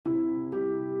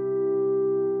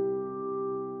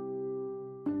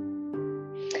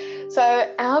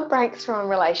So our breakthrough on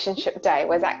relationship day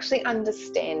was actually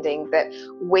understanding that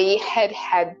we had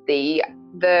the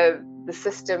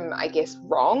system, I guess,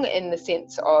 wrong, in the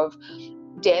sense of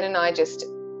Dan and I just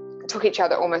took each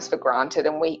other almost for granted,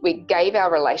 and we gave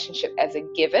our relationship as a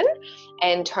given.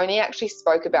 And Tony actually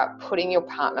spoke about putting your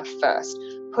partner first,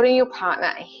 putting your partner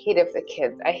ahead of the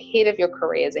kids, ahead of your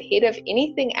careers, ahead of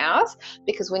anything else,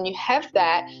 because when you have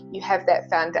that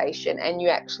foundation, and you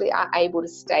actually are able to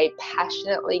stay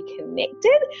passionately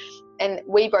connected. And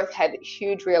we both had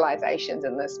huge realizations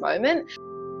in this moment.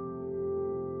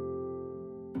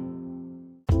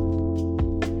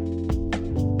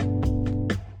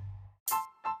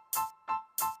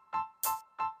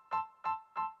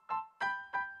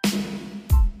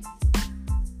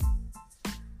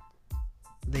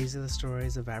 These are the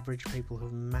stories of average people who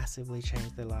have massively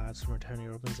changed their lives from a Tony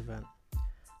Robbins event.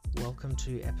 Welcome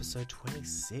to episode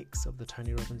 26 of the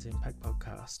Tony Robbins Impact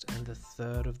Podcast, and the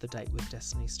third of the Date with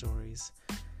Destiny stories.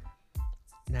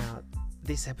 Now,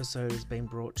 this episode has been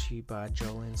brought to you by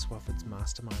Jolene Swafford's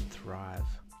Mastermind Thrive,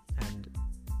 and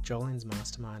Jolene's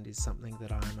Mastermind is something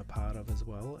that I'm a part of as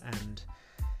well, and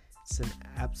it's an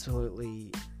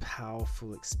absolutely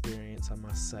powerful experience, I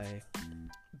must say.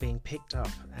 Being picked up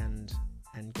and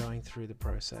going through the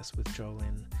process with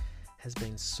Jolene has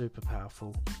been super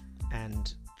powerful,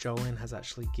 and Jolene has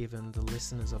actually given the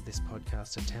listeners of this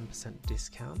podcast a 10%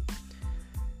 discount.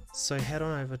 So head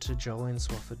on over to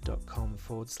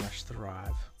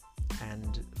joleneswafford.com/thrive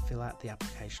and fill out the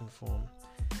application form.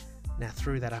 Now,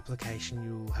 through that application,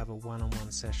 you'll have a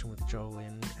one-on-one session with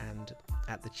Jolene, and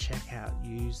at the checkout,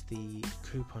 use the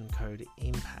coupon code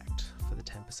IMPACT for the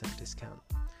 10% discount.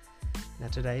 Now,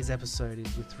 today's episode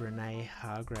is with Renee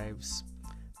Hargraves.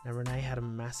 Now, Renee had a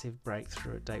massive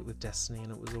breakthrough at Date with Destiny,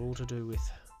 and it was all to do with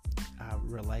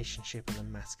relationship and the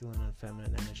masculine and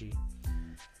feminine energy.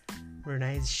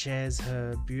 Renee shares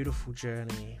her beautiful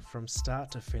journey from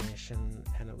start to finish, and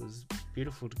it was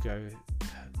beautiful to go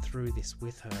through this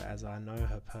with her, as I know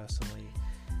her personally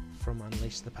from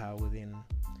Unleash the Power Within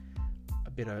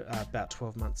about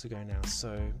 12 months ago now.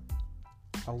 So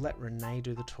I'll let Renee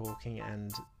do the talking,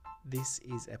 and this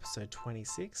is episode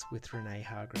 26 with Renee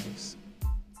Hargraves.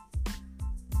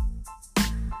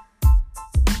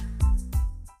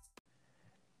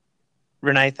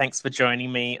 Renee, thanks for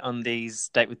joining me on these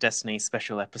Date with Destiny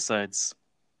special episodes.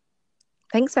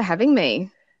 Thanks for having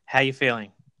me. How are you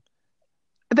feeling?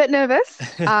 A bit nervous,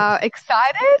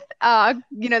 excited, that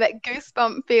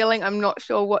goosebump feeling. I'm not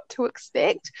sure what to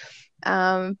expect.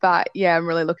 But yeah, I'm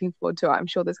really looking forward to it. I'm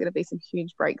sure there's going to be some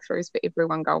huge breakthroughs for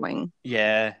everyone going.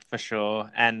 Yeah, for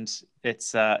sure. And it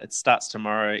starts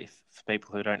tomorrow. For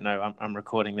people who don't know, I'm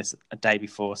recording this a day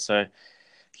before. So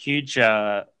huge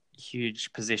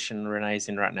position Renee's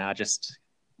in right now, just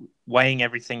weighing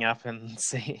everything up and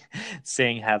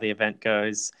seeing how the event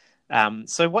goes.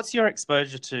 So what's your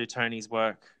exposure to Tony's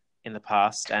work in the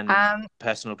past and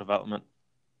personal development?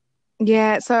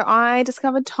 Yeah, so I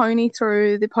discovered Tony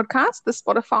through the podcast, the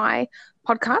Spotify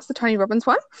podcast, the Tony Robbins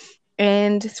one,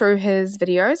 and through his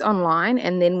videos online.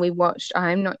 And then we watched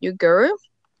I'm Not Your Guru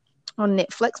on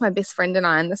Netflix, my best friend and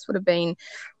I, and this would have been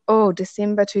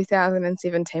December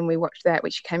 2017. We watched that.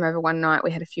 She came over one night.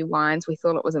 We had a few wines. We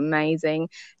thought it was amazing.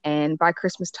 And by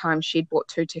Christmas time, she'd bought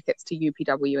 2 tickets to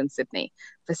UPW in Sydney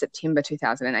for September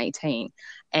 2018.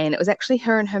 And it was actually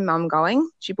her and her mum going.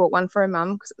 She bought one for her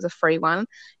mum because it was a free one.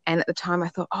 And at the time I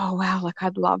thought, oh, wow,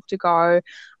 I'd love to go.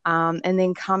 And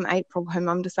then come April, her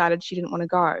mum decided she didn't want to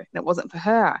go, and it wasn't for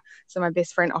her. So my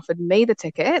best friend offered me the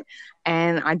ticket,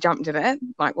 and I jumped at it.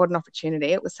 What an opportunity.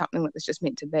 It was something that was just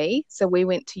meant to be. So we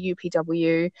went to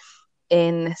UPW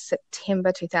in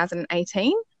September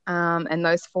 2018. And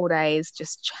those 4 days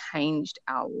just changed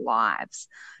our lives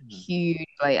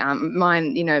hugely.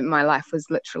 My life was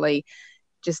literally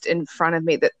just in front of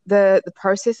me. The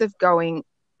process of going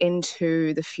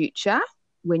into the future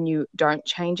when you don't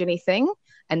change anything,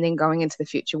 and then going into the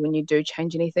future when you do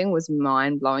change anything, was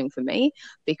mind-blowing for me,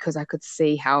 because I could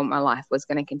see how my life was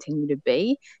going to continue to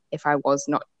be if I was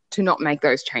not make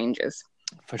those changes.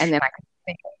 And then I could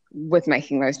see with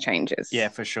making those changes. Yeah,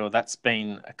 for sure. That's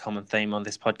been a common theme on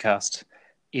this podcast,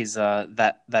 is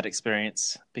that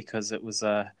experience, because it was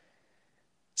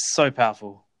so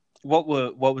powerful. What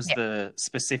was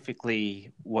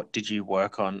specifically what did you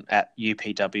work on at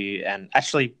UPW? And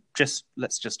actually,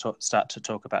 let's start to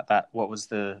talk about that. What was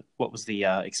the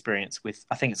experience with,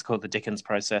 I think it's called the Dickens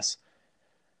process?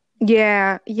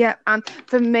 Yeah.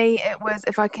 For me, it was,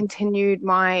 if I continued,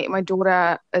 my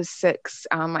daughter is 6,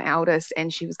 my eldest,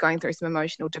 and she was going through some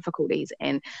emotional difficulties.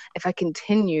 And if I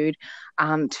continued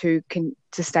to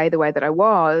stay the way that I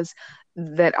was,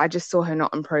 that I just saw her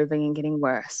not improving and getting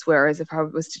worse. Whereas if I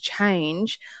was to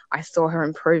change, I saw her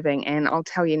improving. And I'll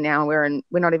tell you now, we're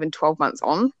not even 12 months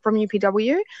on from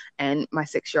UPW, and my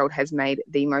 6-year-old has made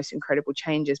the most incredible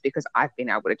changes because I've been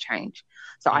able to change.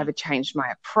 So Mm. I've changed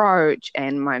my approach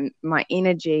and my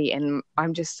energy, and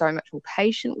I'm just so much more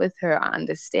patient with her. I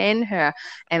understand her,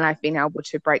 and I've been able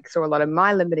to break through a lot of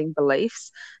my limiting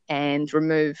beliefs and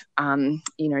remove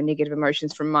negative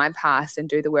emotions from my past and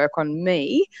do the work on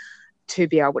me to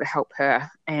be able to help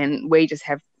her. And we just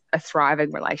have a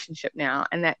thriving relationship now.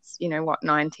 And that's,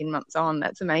 9-10 months on.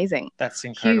 That's amazing. That's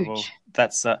incredible. Huge.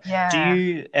 That's do Yeah.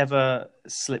 you ever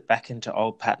slip back into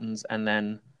old patterns and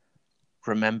then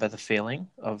remember the feeling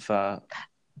of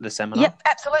the seminar? Yep,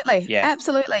 absolutely. Yeah.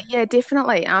 Absolutely. Yeah,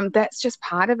 definitely. That's just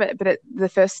part of it. But the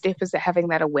first step is having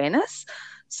that awareness.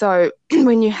 So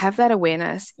when you have that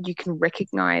awareness, you can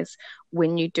recognize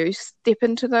when you do step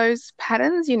into those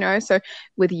patterns, So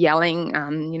with yelling,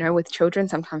 with children,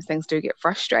 sometimes things do get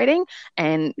frustrating.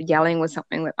 And yelling was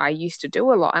something that I used to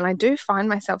do a lot. And I do find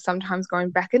myself sometimes going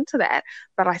back into that,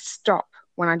 but I stop.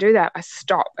 When I do that, I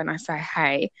stop and I say,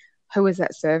 hey, who is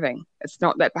that serving? It's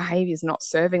not, that behavior is not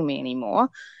serving me anymore.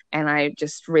 And I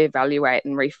just reevaluate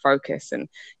and refocus and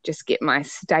just get my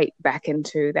state back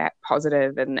into that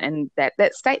positive and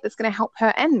that state that's going to help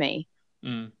her and me.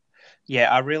 Mm.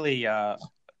 Yeah, I really,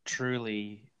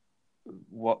 truly,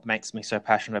 what makes me so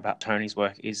passionate about Tony's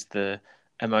work is the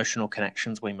emotional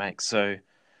connections we make. So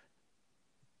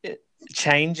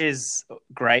change is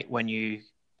great when you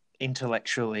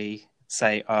intellectually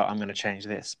say, "Oh, I'm going to change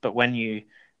this," but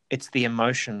it's the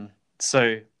emotion.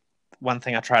 So one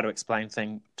thing I try to explain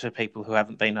to people who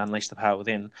haven't been Unleash the Power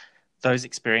Within, those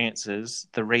experiences,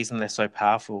 the reason they're so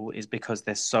powerful is because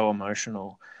they're so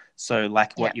emotional. So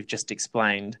like Yeah. what you've just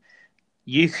explained,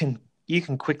 you can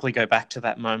quickly go back to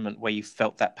that moment where you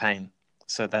felt that pain,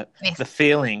 so that Yes. the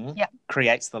feeling Yeah.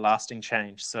 creates the lasting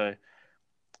change. So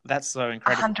that's so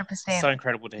incredible. 100%. So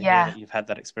incredible to hear Yeah. that you've had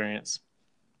that experience.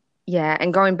 Yeah.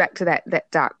 And going back to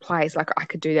that dark place, like I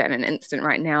could do that in an instant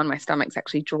right now, and my stomach's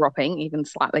actually dropping, even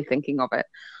slightly thinking of it,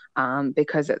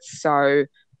 because it's so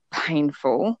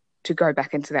painful to go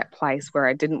back into that place where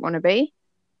I didn't want to be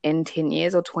in 10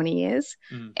 years or 20 years.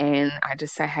 Mm, And I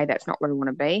just say, hey, that's not where I want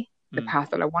to be. The mm,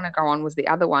 path that I want to go on was the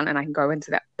other one, and I can go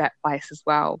into that place as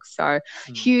well. So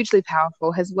mm, hugely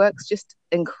powerful. His work's just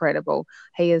incredible.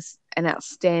 He is an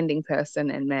outstanding person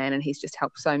and man, and he's just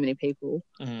helped so many people.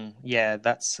 Yeah,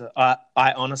 that's. I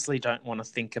honestly don't want to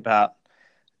think about,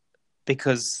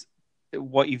 because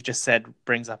what you've just said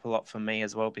brings up a lot for me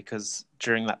as well, because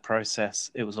during that process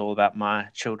it was all about my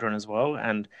children as well.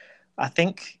 And I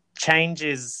think change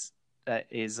is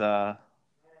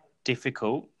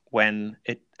difficult when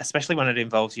especially when it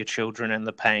involves your children and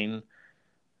the pain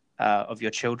of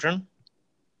your children.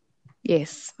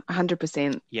 Yes,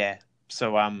 100%. Yeah,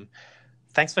 so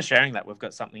thanks for sharing that. We've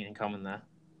got something in common there.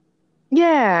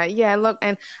 Yeah, yeah. Look,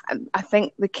 and I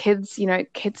think the kids,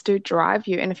 kids do drive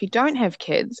you. And if you don't have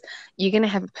kids, you're going to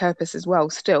have a purpose as well.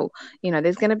 Still,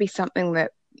 there's going to be something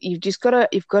that you've got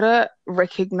to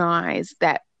recognize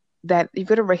that you've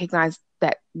got to recognize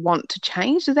that want to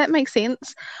change. Does that make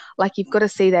sense? Like you've got to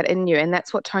see that in you, and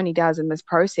that's what Tony does in this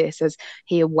process. Is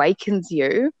he awakens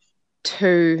you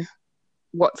to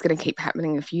what's going to keep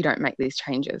happening if you don't make these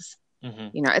changes.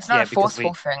 Mm-hmm. It's not Yeah, a because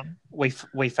forceful thing.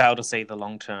 we fail to see the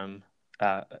long term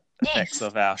effects Yes.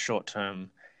 of our short term,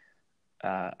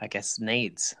 I guess,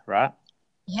 needs, right?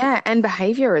 Yeah, and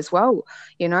behavior as well.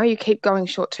 You keep going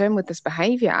short term with this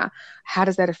behavior. How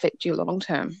does that affect you long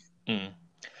term? Mm.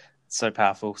 So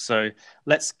powerful. So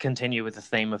let's continue with the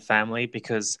theme of family,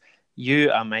 because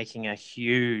you are making a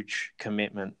huge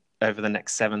commitment over the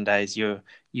next 7 days.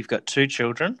 You've got 2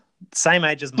 children, same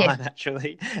age as Yes. mine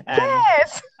actually, and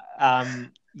Yes.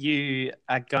 you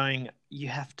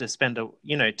have to spend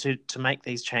to make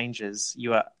these changes.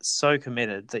 You are so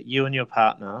committed that you and your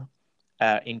partner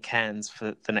are in Cairns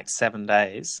for the next 7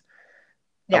 days,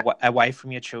 Yeah. away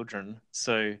from your children.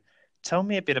 So tell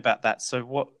me a bit about that. So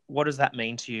what does that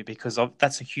mean to you? Because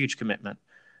that's a huge commitment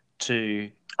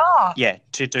to Oh,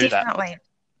 to do that. definitely.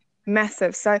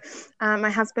 Massive. So,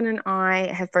 my husband and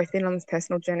I have both been on this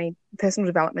personal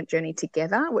development journey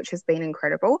together, which has been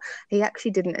incredible. He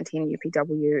actually didn't attend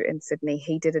UPW in Sydney.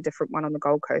 He did a different one on the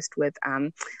Gold Coast with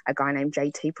a guy named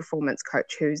JT Performance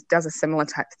Coach who does a similar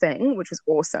type thing, which was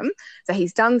awesome. So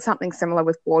he's done something similar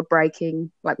with board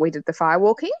breaking, like we did the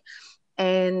firewalking.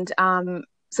 And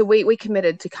so we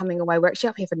committed to coming away. We're actually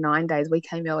up here for 9 days. We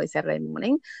came early Saturday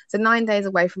morning. So 9 days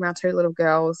away from our 2 little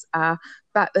girls.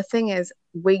 But the thing is,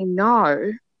 we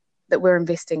know that we're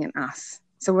investing in us.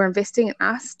 So we're investing in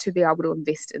us to be able to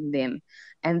invest in them.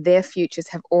 And their futures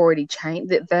have already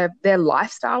changed. Their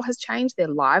lifestyle has changed. Their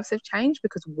lives have changed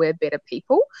because we're better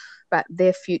people. But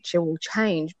their future will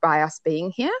change by us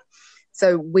being here.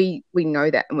 So we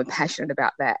know that, and we're passionate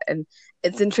about that. And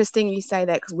it's interesting you say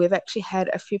that, because we've actually had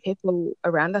a few people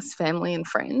around us, family and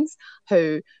friends,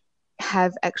 who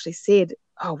have actually said,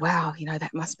 oh, wow,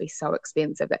 that must be so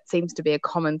expensive. That seems to be a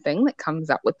common thing that comes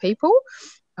up with people.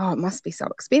 Oh, it must be so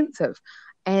expensive.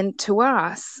 And to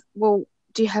us, well,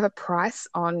 do you have a price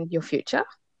on your future?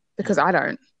 Because I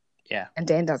don't. Yeah. And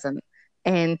Dan doesn't.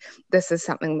 And this is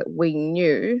something that we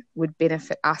knew would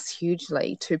benefit us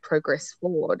hugely to progress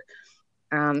forward.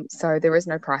 So there is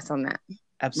no price on that.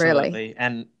 Absolutely. Really.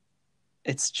 And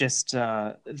it's just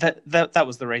that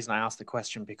was the reason I asked the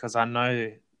question, because I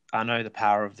know the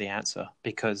power of the answer,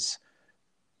 because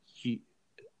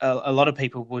a lot of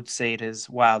people would see it as,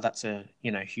 wow, that's a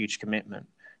huge commitment,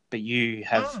 but you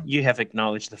have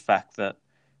acknowledged the fact that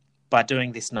by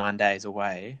doing this 9 days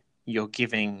away, you're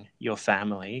giving your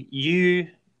family, you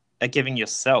are giving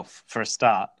yourself, for a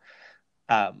start,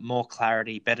 more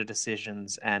clarity, better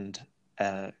decisions, and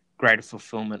greater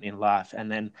fulfillment in life.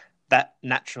 And then that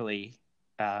naturally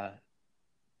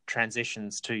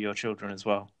transitions to your children as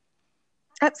well.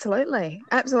 Absolutely,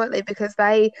 because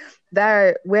we're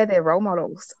their role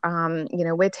models.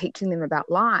 We're teaching them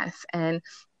about life, and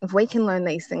if we can learn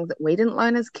these things that we didn't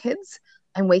learn as kids,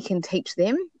 and we can teach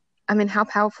them, I mean, how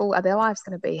powerful are their lives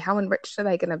going to be? How enriched are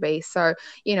they going to be? So,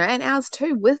 and ours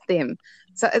too with them.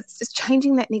 So it's just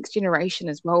changing that next generation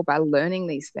as well by learning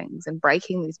these things and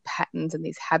breaking these patterns and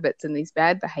these habits and these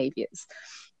bad behaviors.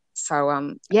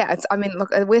 So, look,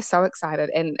 we're so excited,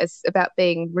 and it's about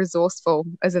being resourceful,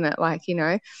 isn't it? Like, you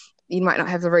might not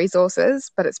have the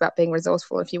resources, but it's about being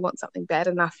resourceful. If you want something bad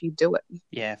enough, you do it.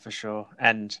 Yeah, for sure.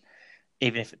 And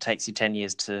even if it takes you 10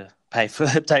 years to pay for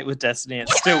a date with Destiny,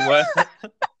 it's still worth it.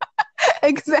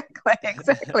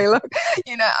 Exactly. Look,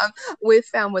 we've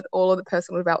found with all of the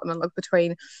personal development, look,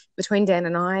 between Dan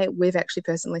and I, we've actually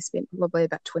personally spent probably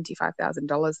about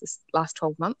 $25,000 this last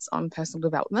 12 months on personal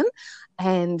development,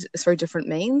 and through different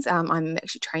means. I'm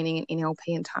actually training in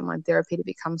NLP and timeline therapy to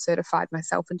become certified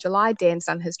myself in July. Dan's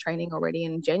done his training already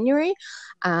in January.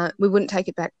 We wouldn't take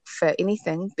it back for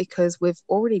anything, because we've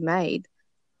already made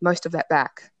most of that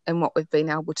back and what we've been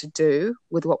able to do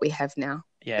with what we have now.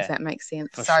 Yeah, if that makes sense.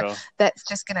 So sure. That's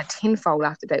just going to tenfold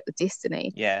after Date with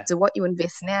Destiny. Yeah. So what you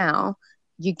invest now,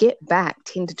 you get back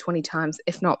 10 to 20 times,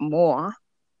 if not more,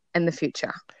 in the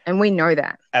future. And we know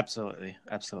that. Absolutely,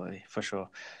 for sure.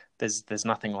 There's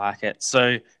nothing like it.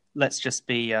 So let's just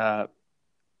be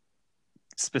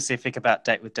specific about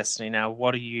Date with Destiny now.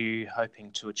 What are you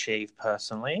hoping to achieve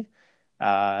personally?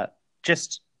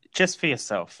 Just for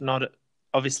yourself. Not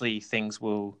obviously things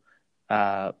will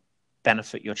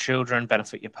benefit your children,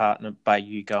 benefit your partner by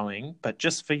you going, but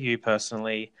just for you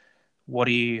personally, what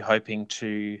are you hoping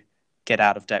to get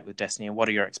out of Date with Destiny, and what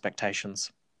are your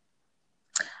expectations?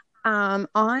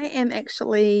 I am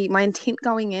actually, my intent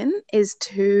going in is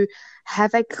to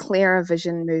have a clearer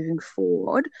vision moving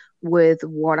forward with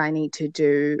what I need to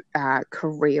do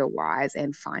career-wise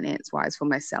and finance-wise for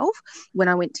myself. When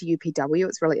I went to UPW,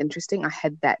 it's really interesting. I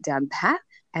had that down pat,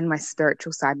 and my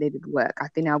spiritual side needed work.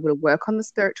 I've been able to work on the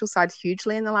spiritual side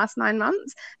hugely in the last 9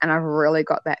 months, and I've really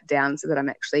got that down so that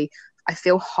I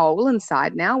feel whole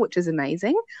inside now, which is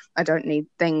amazing. I don't need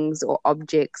things or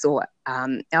objects or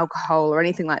alcohol or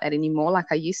anything like that anymore like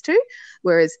I used to.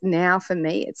 Whereas now for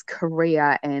me, it's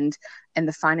career and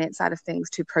the finance side of things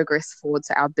to progress forward.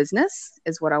 So our business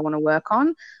is what I want to work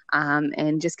on,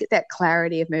 and just get that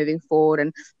clarity of moving forward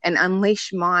and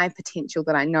unleash my potential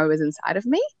that I know is inside of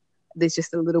me. There's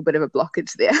just a little bit of a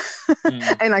blockage there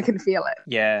and I can feel it.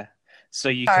 Yeah. So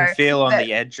you can feel on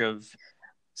the edge of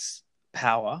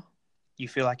power. You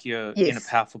feel like you're in a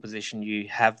powerful position. You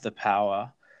have the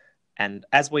power. And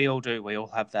as we all do, we all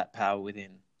have that power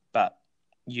within. But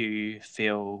you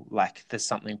feel like there's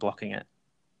something blocking it.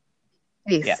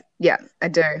 Yes. Yeah, I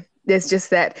do. There's just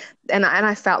that. And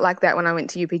I felt like that when I went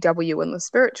to UPW on the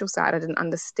spiritual side. I didn't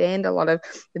understand a lot of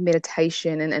the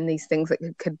meditation and these things that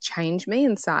could change me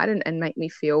inside and make me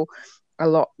feel a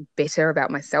lot better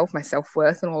about myself, my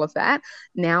self-worth and all of that.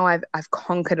 Now I've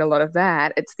conquered a lot of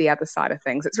that. It's the other side of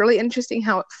things. It's really interesting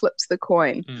how it flips the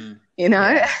coin,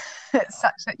 Yeah. It's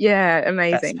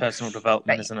amazing. That's personal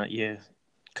development, isn't it? You're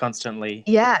constantly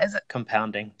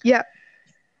compounding. Yeah.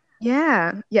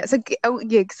 So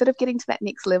sort of getting to that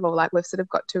next level, like we've sort of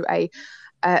got to a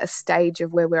stage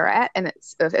of where we're at, and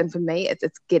for me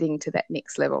it's getting to that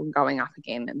next level and going up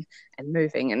again and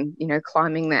moving and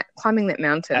climbing that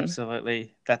mountain.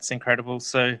 Absolutely, that's incredible.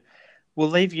 So we'll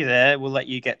leave you there. We'll let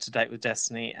you get to Date with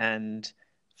Destiny. And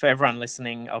for everyone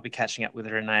listening, I'll be catching up with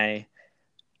Renee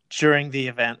during the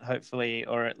event, hopefully,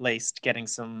 or at least getting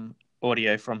some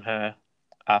audio from her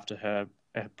after her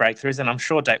breakthroughs. And I'm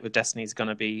sure Date with Destiny is going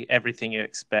to be everything you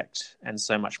expect and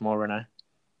so much more, Renee.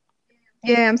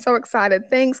 Yeah, I'm so excited.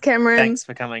 Thanks, Cameron. Thanks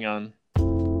for coming on.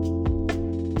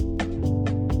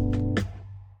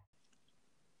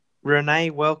 Renee,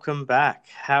 welcome back.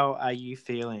 How are you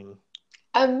feeling?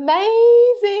 Amazing.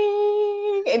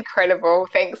 Incredible.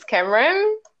 Thanks,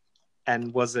 Cameron.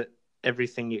 And was it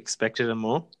everything you expected and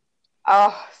more?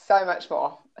 Oh, so much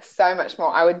more. So much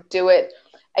more. I would do it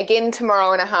again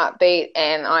tomorrow in a heartbeat,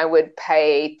 and I would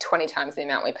pay 20 times the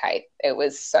amount we paid. It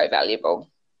was so valuable.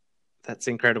 That's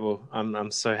incredible. I'm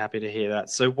so happy to hear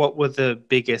that. So what were the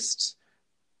biggest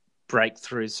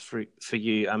breakthroughs for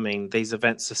you? I mean, these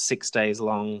events are 6 days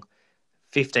long,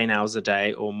 15 hours a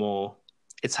day or more.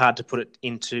 It's hard to put it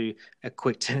into a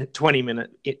quick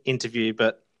 20-minute interview,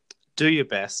 but do your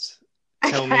best.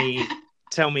 Tell me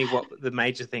what the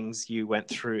major things you went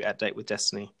through at Date with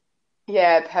Destiny.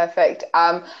 Yeah, perfect.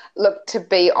 Look, to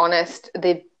be honest,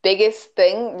 the biggest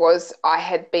thing was I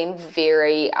had been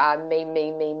very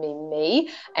me,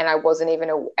 and I wasn't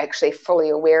even actually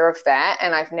fully aware of that.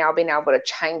 And I've now been able to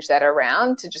change that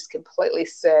around to just completely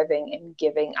serving and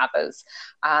giving others.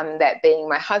 That being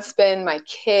my husband, my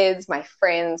kids, my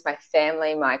friends, my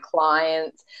family, my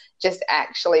clients, just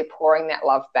actually pouring that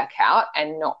love back out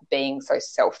and not being so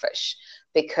selfish.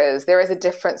 Because there is a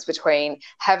difference between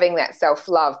having that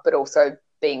self-love but also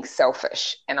being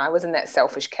selfish. And I was in that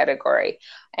selfish category,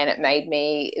 and it made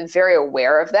me very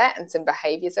aware of that and some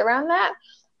behaviors around that.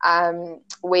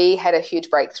 We had a huge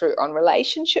breakthrough on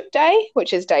relationship day,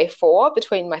 which is day 4,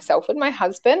 between myself and my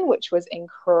husband, which was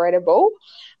incredible.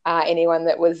 Anyone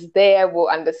that was there will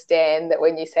understand that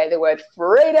when you say the word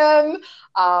freedom,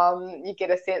 you get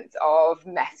a sense of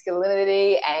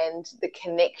masculinity, and the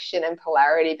connection and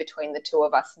polarity between the two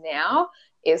of us now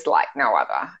is like no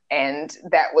other. And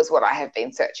that was what I have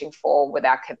been searching for with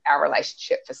our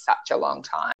relationship for such a long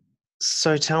time.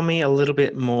 So tell me a little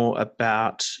bit more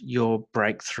about your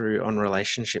breakthrough on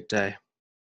relationship day.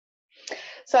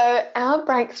 So our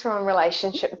breakthrough on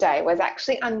relationship day was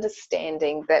actually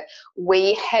understanding that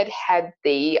we had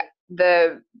the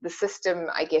system,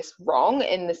 I guess, wrong,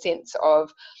 in the sense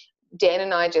of Dan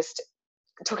and I just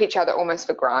took each other almost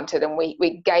for granted, and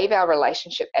we gave our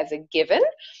relationship as a given.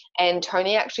 And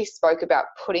Tony actually spoke about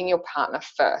putting your partner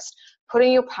first,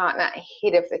 putting your partner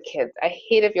ahead of the kids,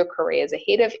 ahead of your careers,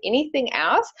 ahead of anything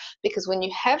else, because when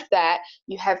you have that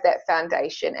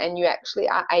foundation, and you actually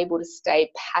are able to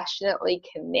stay passionately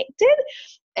connected.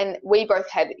 And we both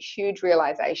had huge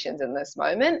realizations in this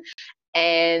moment.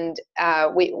 And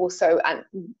we also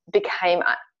became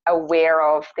aware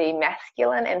of the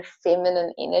masculine and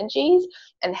feminine energies,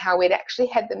 and how we'd actually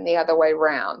had them the other way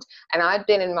around. And I'd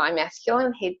been in my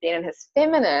masculine, he'd been in his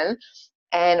feminine,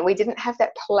 and we didn't have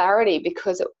that polarity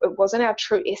because it wasn't our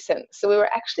true essence. So we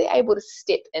were actually able to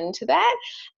step into that.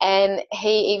 And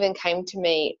he even came to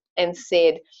me and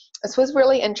said, this was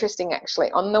really interesting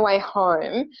actually, on the way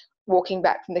home, walking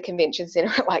back from the convention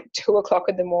center at like 2:00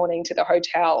 in the morning to the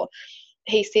hotel,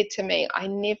 he said to me, I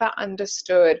never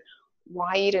understood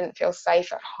why you didn't feel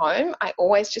safe at home. I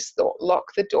always just thought lock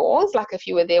the doors, like if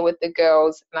you were there with the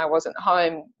girls and I wasn't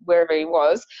home, wherever he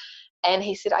was. And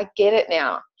he said, I get it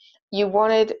now. You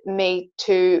wanted me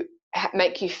to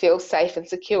make you feel safe and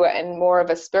secure in more of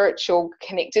a spiritual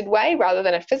connected way rather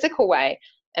than a physical way.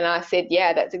 And I said,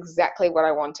 yeah, that's exactly what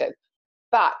I wanted.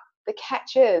 But the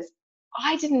catch is,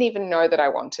 I didn't even know that I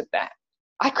wanted that.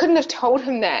 I couldn't have told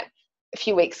him that a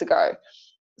few weeks ago.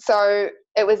 So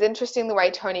it was interesting the way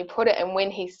Tony put it. And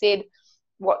when he said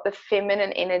what the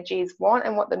feminine energies want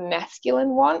and what the masculine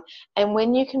want, and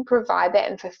when you can provide that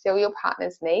and fulfill your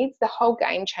partner's needs, the whole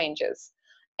game changes.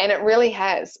 And it really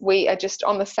has. We are just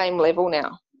on the same level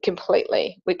now,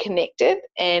 completely. We're connected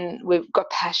and we've got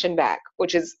passion back,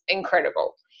 which is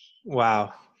incredible.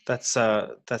 Wow, that's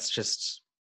just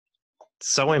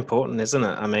so important, isn't it?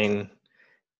 I mean,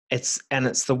 it's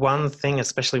the one thing,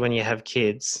 especially when you have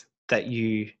kids, that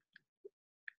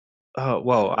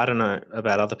I don't know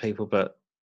about other people, but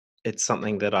it's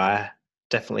something that I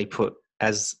definitely put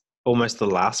as almost the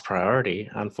last priority,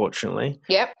 unfortunately.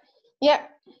 Yep.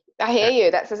 I hear you.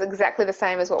 That's exactly the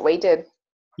same as what we did.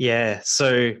 Yeah.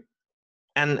 So,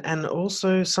 and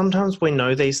also sometimes we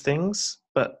know these things,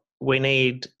 but we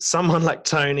need someone like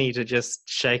Tony to just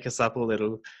shake us up a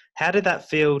little. How did that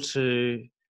feel to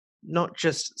not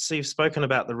just, so you've spoken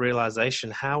about the realization,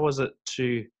 how was it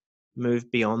to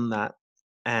move beyond that,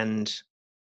 and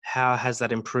how has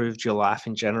that improved your life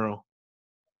in general?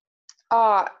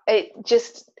 Oh,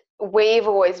 we've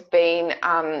always been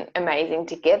amazing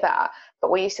together,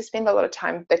 but we used to spend a lot of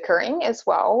time bickering as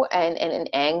well, and in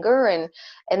anger and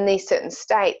in these certain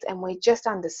states. And we just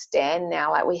understand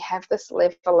now, like we have this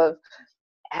level of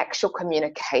actual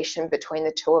communication between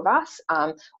the two of us.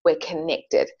 We're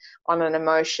connected on an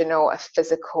emotional, a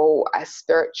physical, a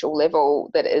spiritual level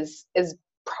that is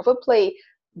probably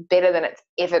better than it's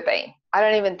ever been. I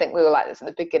don't even think we were like this at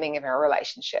the beginning of our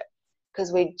relationship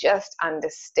because we just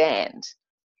understand.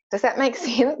 Does that make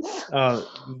sense? Oh,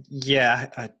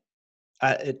 yeah.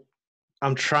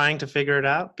 I'm trying to figure it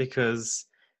out because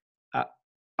uh,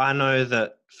 I know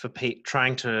that for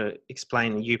trying to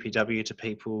explain UPW to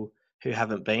people who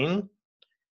haven't been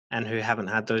and who haven't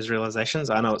had those realizations,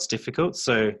 I know it's difficult.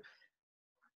 So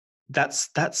that's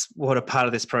what a part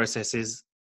of this process is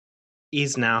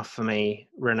now for me,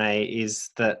 Renee, is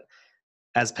that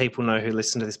as people know who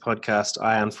listen to this podcast,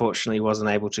 I unfortunately wasn't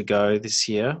able to go this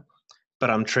year, but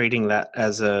I'm treating that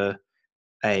as a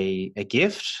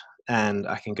gift, and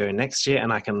I can go next year,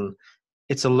 and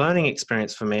it's a learning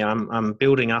experience for me. I'm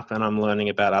building up and I'm learning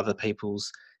about other people's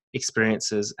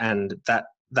experiences, and that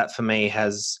for me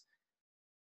has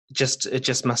it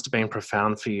just must have been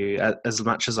profound for you, as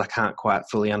much as I can't quite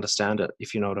fully understand it,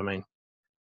 if you know what I mean.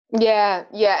 Yeah,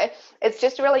 yeah. It's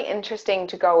just really interesting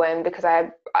to go in because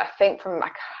I think I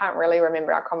can't really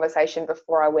remember our conversation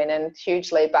before I went in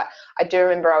hugely, but I do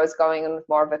remember I was going in with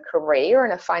more of a career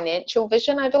and a financial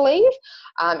vision, I believe.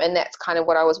 And that's kind of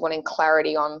what I was wanting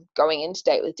clarity on going into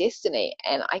Date with Destiny.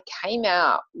 And I came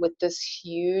out with this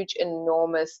huge,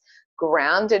 enormous,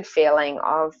 grounded feeling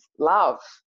of love.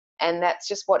 And that's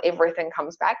just what everything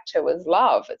comes back to is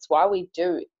love. It's why we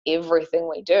do everything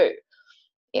we do.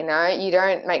 You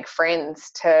don't make friends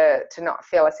to not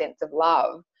feel a sense of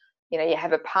love. You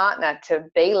have a partner to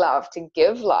be loved, to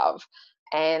give love.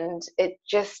 And it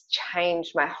just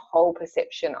changed my whole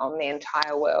perception on the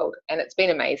entire world. And it's been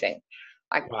amazing.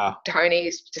 Like, Wow. Tony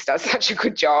just does such a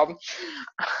good job.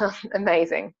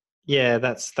 Amazing. Yeah,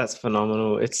 that's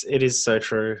phenomenal. It is so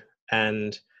true.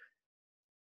 And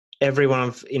everyone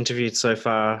I've interviewed so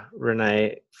far,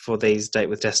 Renee, for these Date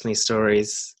with Destiny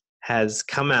stories has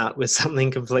come out with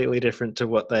something completely different to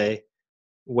what they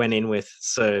went in with.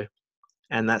 So,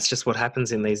 and that's just what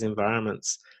happens in these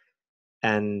environments.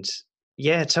 And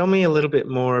yeah, tell me a little bit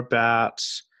more about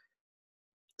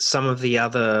some of the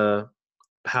other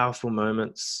powerful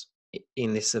moments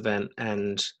in this event,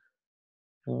 and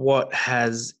what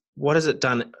has it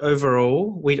done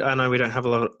overall. I know we don't have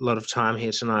a lot of time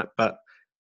here tonight, but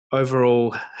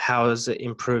overall, how has it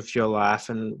improved your life,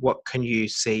 and what can you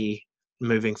see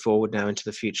moving forward now into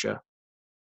the future?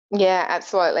 Yeah,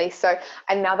 absolutely. So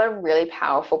another really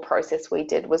powerful process we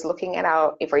did was looking at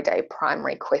our everyday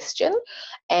primary question.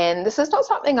 And this is not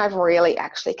something I've really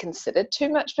actually considered too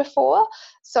much before.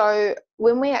 So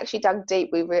when we actually dug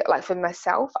deep, like for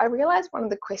myself, I realized one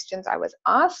of the questions I was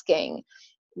asking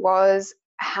was,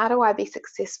 how do I be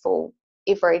successful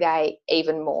every day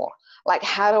even more? Like,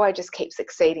 how do I just keep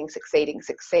succeeding, succeeding,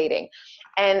 succeeding?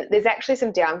 And there's actually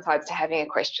some downsides to having a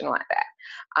question like that,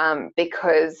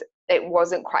 because it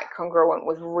wasn't quite congruent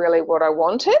with really what I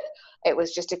wanted. It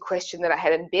was just a question that I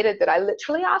had embedded that I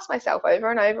literally asked myself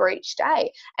over and over each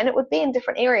day. And it would be in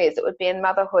different areas. It would be in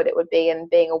motherhood. It would be in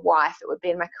being a wife. It would be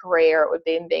in my career. It would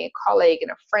be in being a colleague and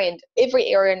a friend. Every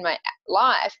area in my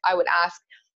life, I would ask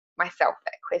myself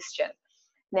that question.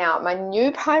 Now, my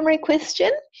new primary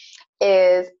question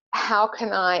is, how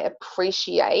can I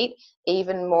appreciate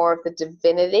even more of the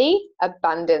divinity,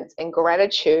 abundance, and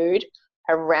gratitude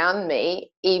around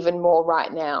me even more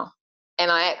right now?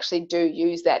 And I actually do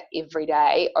use that every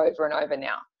day over and over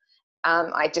now.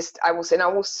 I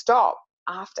will stop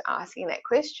after asking that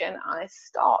question. I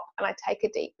stop and I take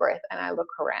a deep breath and I look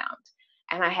around,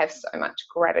 and I have so much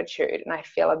gratitude and I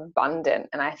feel abundant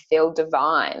and I feel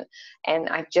divine, and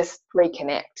I just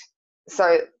reconnect.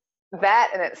 So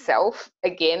that in itself,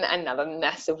 again, another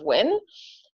massive win.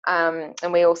 And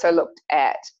we also looked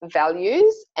at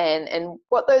values and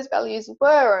what those values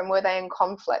were, and were they in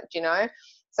conflict,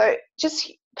 So just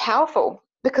powerful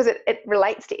because it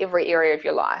relates to every area of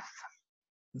your life.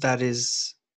 That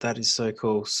is so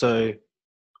cool. So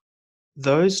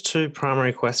those two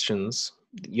primary questions,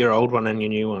 your old one and your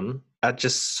new one, are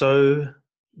just so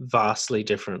vastly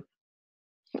different.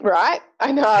 Right?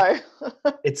 I know.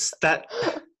 It's that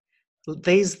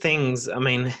these things, I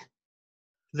mean,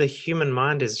 the human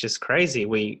mind is just crazy.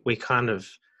 We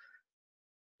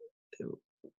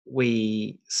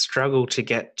struggle to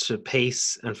get to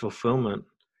peace and fulfillment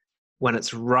when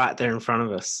it's right there in front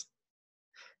of us.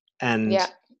 And Yeah.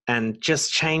 and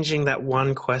just changing that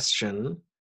one question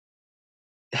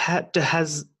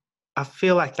has I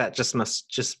feel like that just must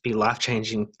just be life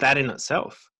changing. That in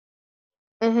itself.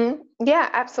 Yeah,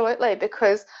 absolutely.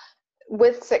 Because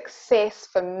with success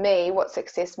for me, what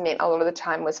success meant a lot of the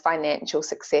time was financial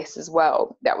success as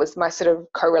well. That was my sort of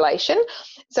correlation.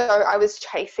 So I was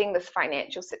chasing this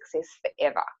financial success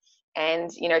forever.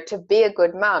 And, you know, to be a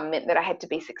good mum meant that I had to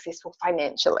be successful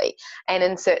financially and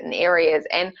in certain areas.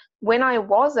 And when I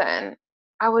wasn't,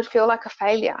 I would feel like a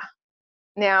failure.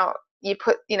 Now, you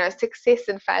put, you know, success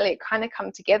and failure kind of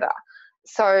come together.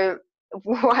 So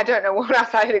I don't know what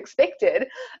else I had expected,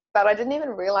 but I didn't even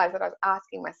realize that I was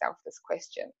asking myself this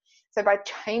question. So by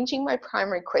changing my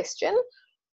primary question,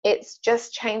 it's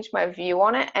just changed my view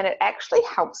on it, and it actually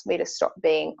helps me to stop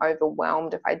being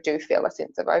overwhelmed if I do feel a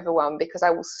sense of overwhelm, because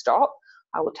I will stop,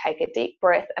 I will take a deep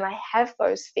breath, and I have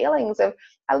those feelings of,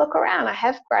 I look around, I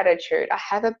have gratitude, I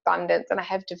have abundance, and I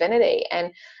have divinity,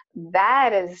 and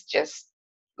that is just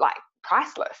like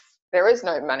priceless. There is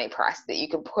no money price that you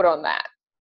can put on that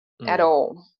at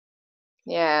all.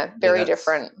 Yeah, very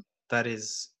different. That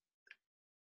is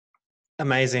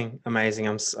amazing.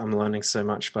 I'm learning so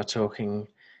much by talking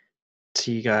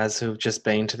to you guys who've just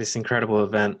been to this incredible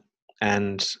event,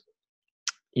 and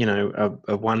you know,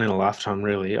 a one in a lifetime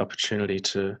really opportunity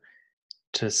to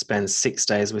spend 6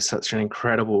 days with such an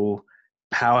incredible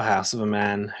powerhouse of a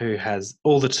man who has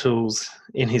all the tools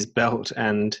in his belt,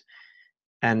 and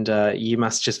you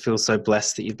must just feel so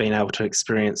blessed that you've been able to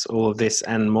experience all of this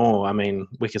and more. I mean,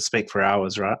 we could speak for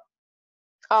hours, right?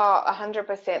 Oh,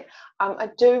 100%. I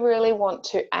do really want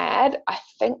to add, I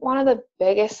think one of the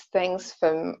biggest things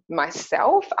for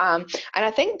myself, and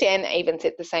I think Dan even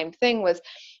said the same thing, was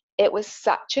it was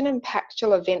such an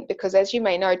impactful event because, as you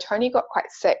may know, Tony got quite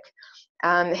sick.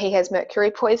 He has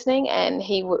mercury poisoning, and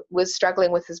he was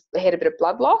struggling with he had a bit of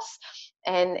blood loss,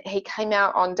 and he came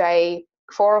out on day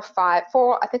 4 or 5,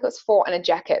 I think it was 4, in a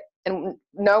jacket. And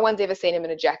no one's ever seen him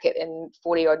in a jacket in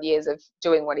 40 odd years of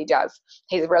doing what he does.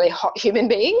 He's a really hot human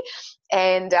being.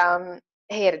 And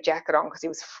he had a jacket on because he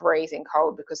was freezing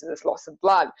cold because of this loss of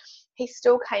blood. He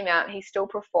still came out, he still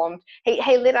performed.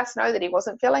 He let us know that he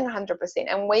wasn't feeling 100%.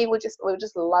 And we were just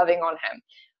loving on him.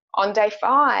 On day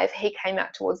 5, he came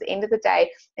out towards the end of the day,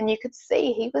 and you could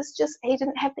see he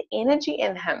didn't have the energy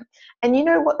in him. And you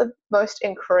know what the most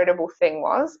incredible thing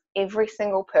was? Every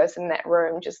single person in that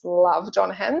room just loved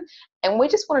on him, and we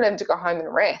just wanted him to go home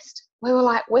and rest. We were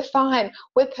like, we're fine,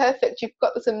 we're perfect. You've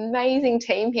got this amazing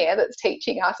team here that's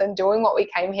teaching us and doing what we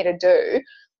came here to do.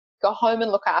 Go home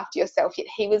and look after yourself. Yet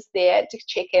he was there to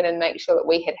check in and make sure that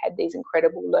we had these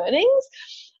incredible learnings.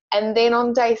 And then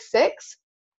on day 6,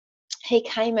 he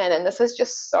came in, and this is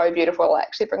just so beautiful. It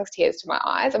actually brings tears to my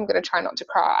eyes. I'm going to try not to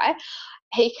cry.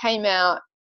 He came out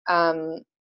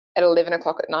at 11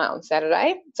 o'clock at night on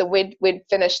Saturday. So we'd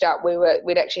finished up.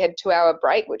 We'd actually had a 2-hour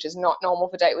break, which is not normal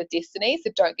for Date with Destiny.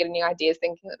 So don't get any ideas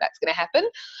thinking that that's going to happen.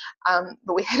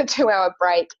 But we had a 2-hour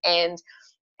break, and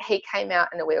he came out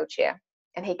in a wheelchair,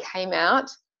 and he came out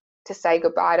to say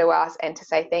goodbye to us and to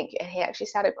say thank you. And he actually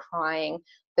started crying.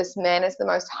 This man is the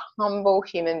most humble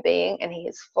human being, and he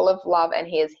is full of love, and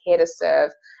he is here to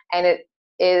serve. And it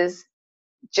is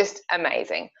just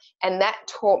amazing. And that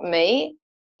taught me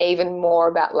even more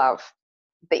about love.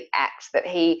 The act that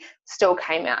he still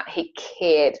came out. He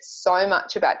cared so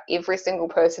much about every single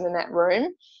person in that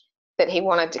room that he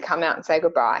wanted to come out and say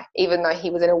goodbye, even though he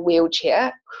was in a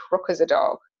wheelchair, crook as a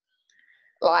dog.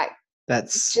 Like,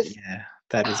 that's just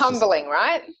that is humbling,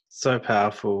 right? So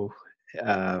powerful.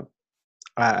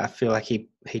 I feel like he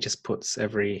just puts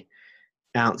every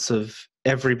ounce of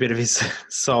every bit of his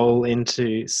soul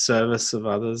into service of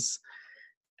others,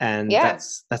 and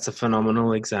that's a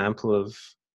phenomenal example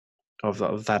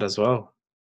of that as well.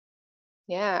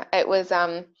 Yeah, it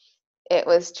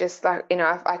was just like, you know,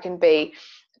 if I can be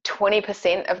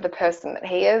 20% of the person that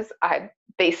he is, I'd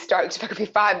be stoked if I could be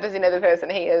 5% of the person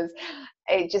he is.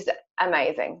 It's just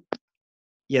amazing.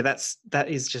 Yeah, that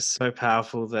is just so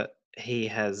powerful that he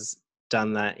has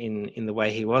done that in the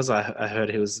way he was. I heard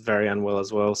he was very unwell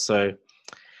as well, so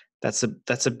that's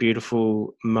a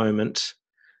beautiful moment.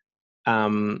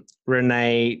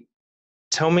 Renee,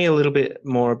 tell me a little bit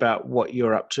more about what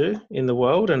you're up to in the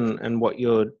world and what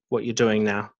you're doing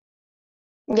now.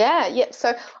 Yeah.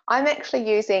 So I'm actually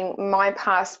using my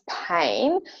past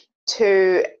pain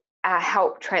to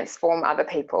help transform other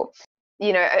people.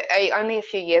 You know, only a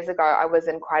few years ago, I was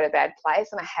in quite a bad place,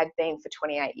 and I had been for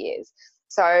 28 years.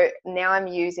 So now I'm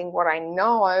using what I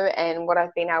know and what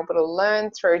I've been able to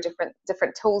learn through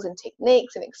different tools and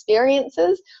techniques and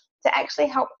experiences to actually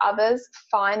help others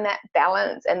find that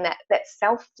balance and that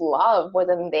self-love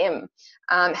within them,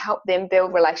 help them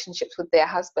build relationships with their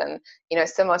husband,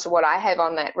 similar to what I have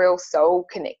on that real soul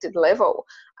connected level,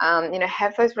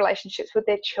 have those relationships with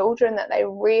their children that they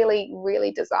really,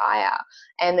 really desire,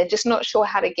 and they're just not sure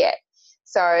how to get.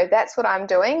 So that's what I'm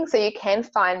doing. So you can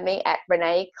find me at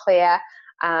Renee Clare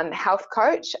Health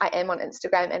Coach. I am on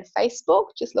Instagram and Facebook.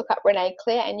 Just look up Renee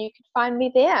Clare and you can find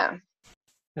me there.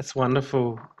 That's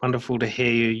wonderful. Wonderful to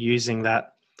hear you using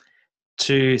that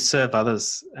to serve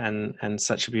others, and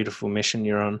such a beautiful mission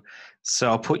you're on. So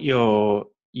I'll put your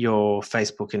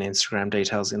Facebook and Instagram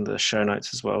details in the show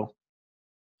notes as well.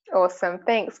 Awesome.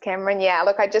 Thanks, Cameron. Yeah,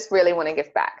 look, I just really want to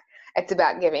give back. It's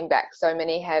about giving back. So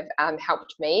many have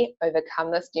helped me overcome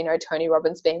this, Tony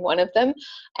Robbins being one of them,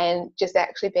 and just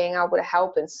actually being able to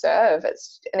help and serve.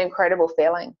 It's an incredible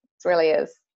feeling. It really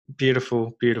is.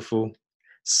 Beautiful, beautiful.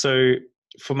 So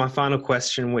for my final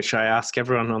question, which I ask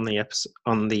everyone on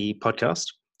the podcast,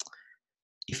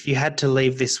 if you had to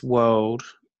leave this world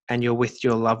and you're with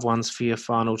your loved ones for your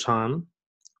final time,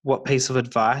 what piece of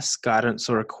advice, guidance,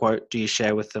 or a quote do you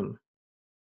share with them?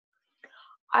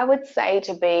 I would say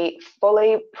to be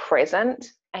fully present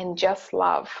and just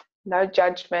love. No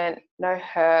judgment, no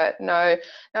hurt, no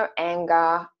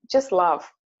anger, just love.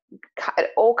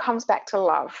 It all comes back to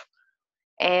love.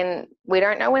 And we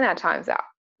don't know when our time's up.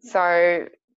 So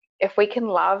if we can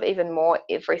love even more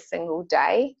every single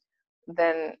day,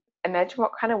 then imagine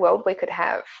what kind of world we could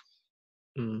have.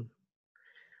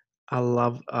 I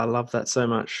love that so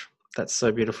much. That's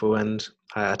so beautiful, and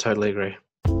I totally agree.